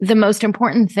The most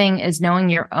important thing is knowing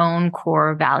your own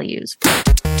core values.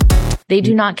 They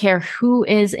do not care who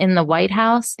is in the White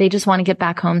House. They just want to get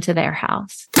back home to their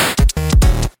house.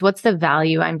 What's the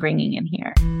value I'm bringing in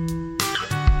here?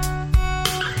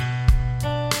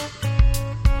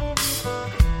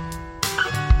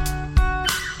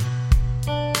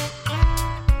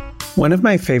 One of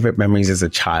my favorite memories as a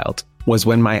child was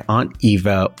when my Aunt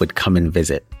Eva would come and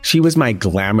visit. She was my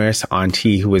glamorous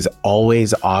auntie who was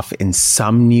always off in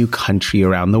some new country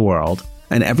around the world.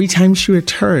 And every time she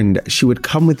returned, she would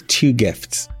come with 2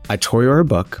 gifts, a toy or a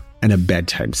book, and a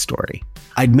bedtime story.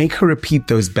 I'd make her repeat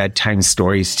those bedtime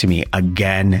stories to me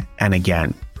again and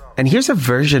again. And here's a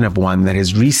version of one that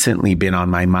has recently been on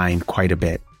my mind quite a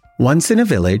bit. Once in a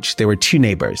village, there were 2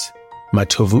 neighbors,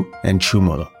 Matovu and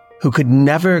Chumolo, who could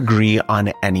never agree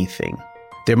on anything.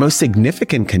 Their most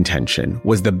significant contention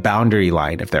was the boundary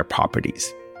line of their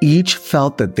properties. Each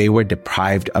felt that they were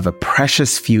deprived of a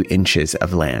precious few inches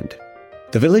of land.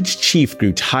 The village chief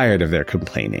grew tired of their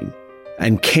complaining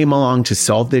and came along to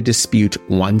solve their dispute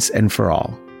once and for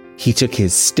all. He took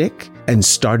his stick and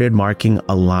started marking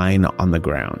a line on the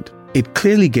ground. It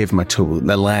clearly gave Matovu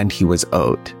the land he was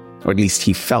owed, or at least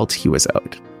he felt he was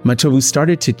owed. Matovu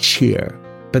started to cheer,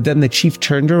 but then the chief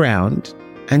turned around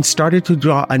and started to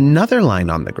draw another line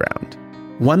on the ground,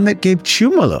 one that gave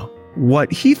Chumolo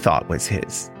what he thought was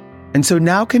his. And so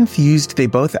now confused, they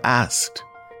both asked,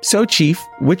 "So, chief,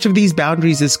 which of these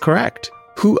boundaries is correct?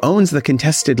 Who owns the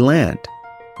contested land?"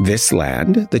 "This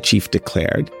land," the chief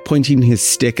declared, pointing his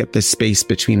stick at the space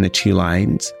between the 2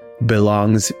 lines,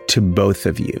 "belongs to both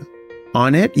of you.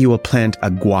 On it, you will plant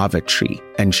a guava tree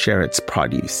and share its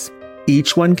produce.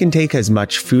 Each one can take as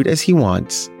much fruit as he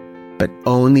wants, but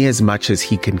only as much as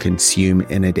he can consume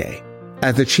in a day."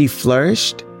 As the chief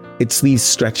flourished, its leaves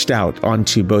stretched out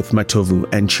onto both Matovu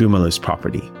and Chumolo's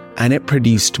property, and it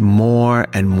produced more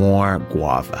and more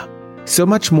guava. So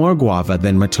much more guava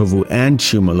than Matovu and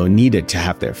Chumolo needed to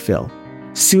have their fill.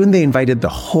 Soon they invited the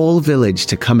whole village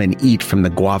to come and eat from the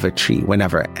guava tree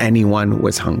whenever anyone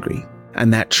was hungry.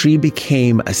 And that tree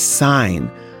became a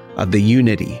sign of the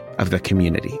unity of the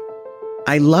community.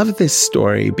 I love this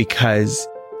story because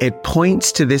it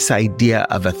points to this idea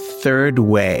of a third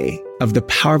way, of the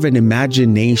power of an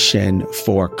imagination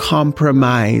for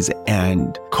compromise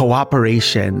and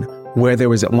cooperation where there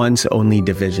was once only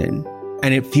division.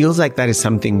 And it feels like that is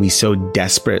something we so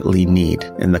desperately need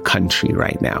in the country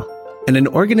right now. And an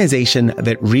organization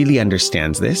that really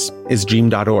understands this is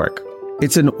Dream.org.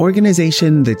 It's an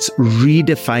organization that's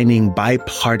redefining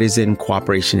bipartisan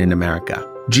cooperation in America.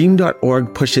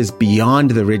 Dream.org pushes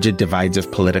beyond the rigid divides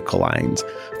of political lines,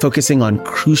 focusing on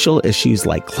crucial issues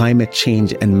like climate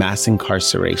change and mass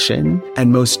incarceration,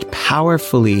 and most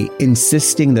powerfully,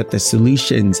 insisting that the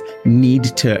solutions need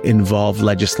to involve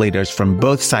legislators from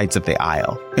both sides of the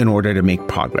aisle in order to make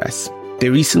progress. They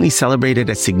recently celebrated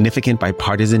a significant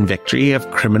bipartisan victory of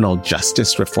Criminal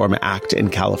Justice Reform Act in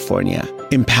California,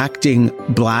 impacting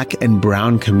Black and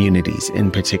Brown communities in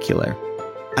particular.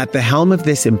 At the helm of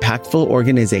this impactful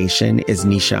organization is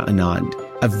Nisha Anand,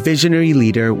 a visionary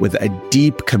leader with a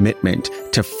deep commitment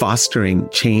to fostering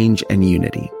change and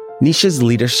unity. Nisha's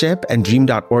leadership and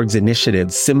Dream.org's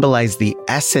initiatives symbolize the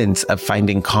essence of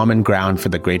finding common ground for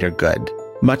the greater good,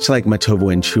 much like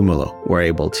Matovu and Chumolo were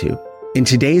able to. In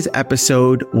today's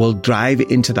episode, we'll dive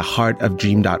into the heart of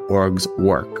Dream.org's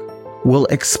work. We'll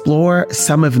explore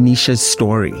some of Nisha's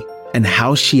story and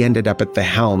how she ended up at the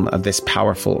helm of this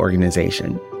powerful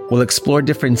organization. We'll explore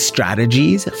different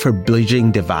strategies for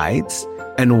bridging divides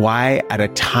and why, at a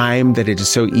time that it is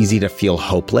so easy to feel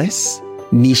hopeless,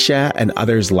 Nisha and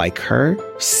others like her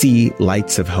see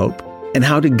lights of hope, and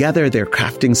how together they're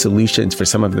crafting solutions for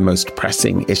some of the most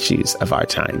pressing issues of our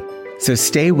time. So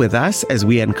stay with us as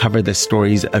we uncover the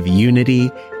stories of unity,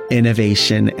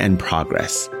 innovation, and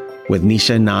progress with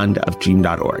Nisha Anand of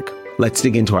Dream.org. Let's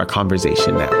dig into our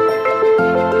conversation now.